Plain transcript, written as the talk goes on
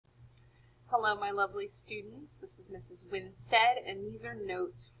Hello, my lovely students. This is Mrs. Winstead, and these are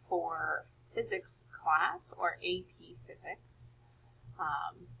notes for physics class, or AP Physics,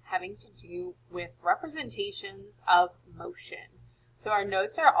 having to do with representations of motion. So our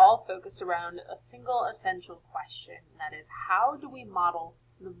notes are all focused around a single essential question, and that is, how do we model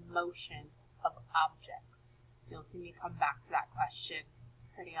the motion of objects? You'll see me come back to that question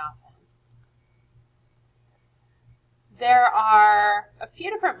pretty often. There are a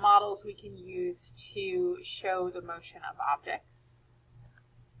few different models we can use to show the motion of objects,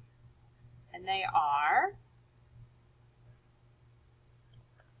 and they are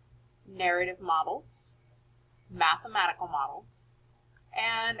narrative models, mathematical models,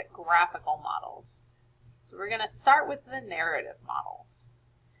 and graphical models. So we're going to start with the narrative models.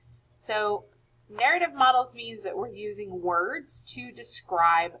 So narrative models means that we're using words to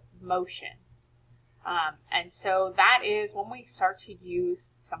describe motion. And so that is when we start to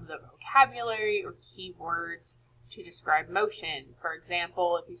use some of the vocabulary or keywords to describe motion. For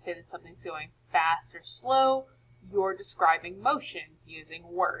example, if you say that something's going fast or slow, you're describing motion using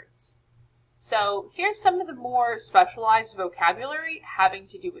words. So here's some of the more specialized vocabulary having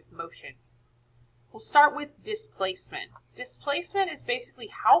to do with motion. We'll start with displacement. Displacement is basically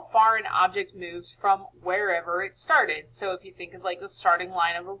how far an object moves from wherever it started. So if you think of like the starting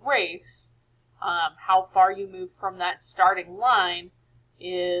line of a race, how far you move from that starting line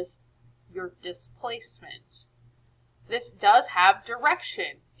is your displacement. This does have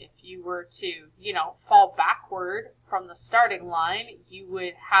direction. If you were to, fall backward from the starting line, you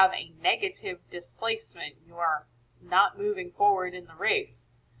would have a negative displacement. You are not moving forward in the race.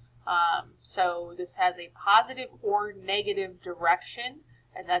 So this has a positive or negative direction,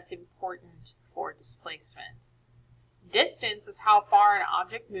 and that's important for displacement. Distance is how far an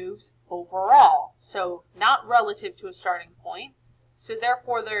object moves overall, so not relative to a starting point. So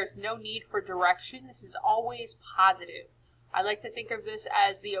therefore there is no need for direction. This is always positive. I like to think of this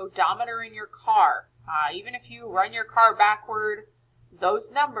as the odometer in your car. Even if you run your car backward, those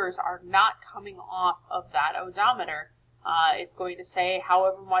numbers are not coming off of that odometer. It's going to say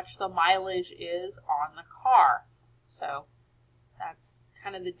however much the mileage is on the car. So that's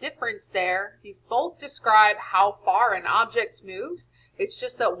kind of the difference there. These both describe how far an object moves. It's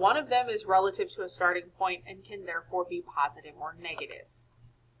just that one of them is relative to a starting point and can therefore be positive or negative.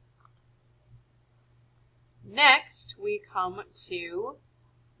 Next, we come to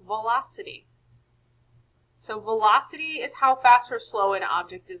velocity. So velocity is how fast or slow an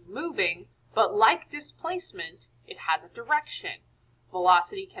object is moving, but like displacement, it has a direction.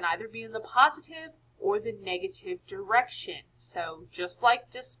 Velocity can either be in the positive or the negative direction. So just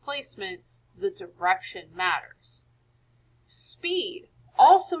like displacement, the direction matters. Speed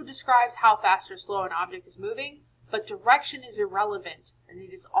also describes how fast or slow an object is moving, but direction is irrelevant and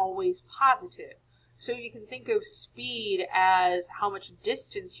it is always positive. So you can think of speed as how much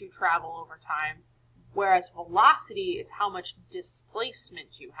distance you travel over time, whereas velocity is how much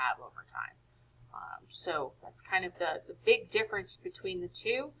displacement you have over time. So that's kind of the big difference between the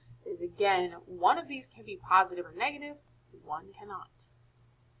two. Is again, one of these can be positive or negative, one cannot.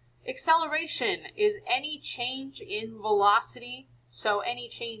 Acceleration is any change in velocity, so any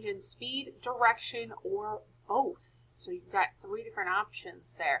change in speed, direction, or both. So you've got three different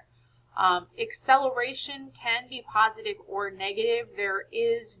options there. Acceleration can be positive or negative. There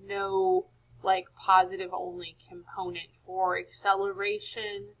is no positive only component for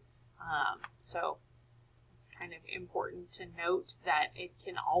acceleration. So it's kind of important to note that it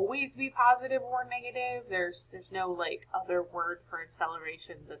can always be positive or negative. There's no other word for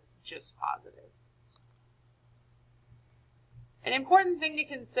acceleration that's just positive. An important thing to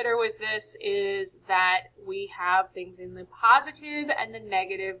consider with this is that we have things in the positive and the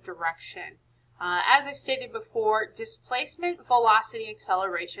negative direction. As I stated before, displacement, velocity,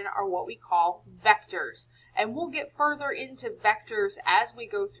 acceleration are what we call vectors. And we'll get further into vectors as we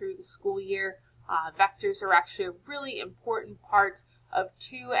go through the school year. Vectors are actually a really important part of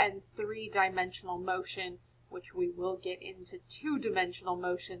 2- and 3-dimensional motion, which we will get into 2-dimensional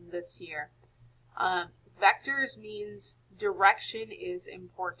motion this year. Vectors means direction is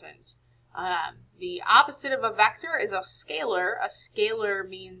important. The opposite of a vector is a scalar. A scalar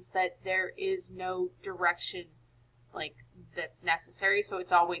means that there is no direction that's necessary, so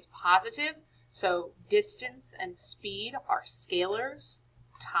it's always positive. So distance and speed are scalars.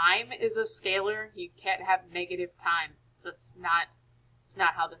 Time is a scalar. You can't have negative time. It's not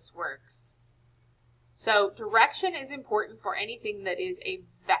how this works. So direction is important for anything that is a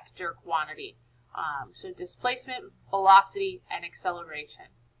vector quantity. So displacement, velocity, and acceleration.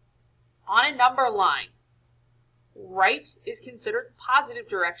 On a number line, right is considered positive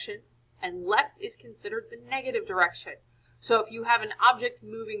direction and left is considered the negative direction. So if you have an object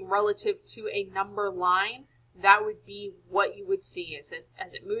moving relative to a number line, that would be what you would see. As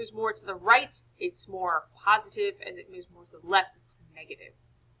it moves more to the right, it's more positive. As it moves more to the left, it's negative.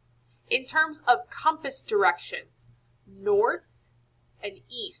 In terms of compass directions, north and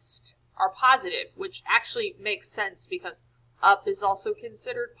east are positive, which actually makes sense because up is also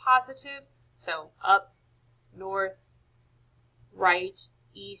considered positive. So up, north, right,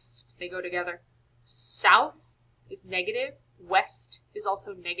 east, they go together. South is negative, west is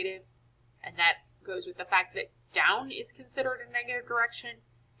also negative, and that goes with the fact that down is considered a negative direction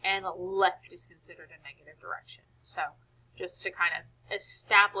and left is considered a negative direction. So just to kind of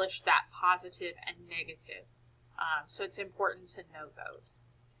establish that positive and negative. So it's important to know those.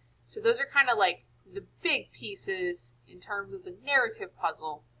 So those are kind of like the big pieces in terms of the narrative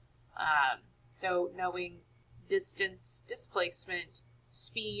puzzle. So knowing distance, displacement,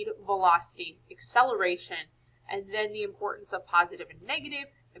 speed, velocity, acceleration, and then the importance of positive and negative,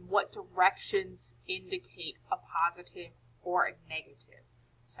 and what directions indicate a positive or a negative.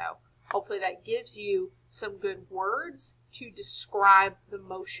 So hopefully that gives you some good words to describe the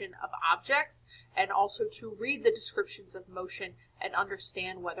motion of objects, and also to read the descriptions of motion and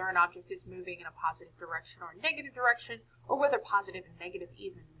understand whether an object is moving in a positive direction or a negative direction, or whether positive and negative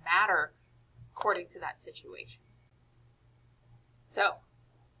even matter according to that situation. So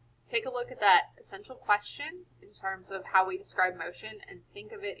take a look at that essential question in terms of how we describe motion, and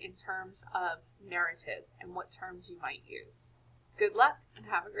think of it in terms of narrative and what terms you might use. Good luck and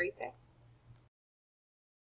have a great day.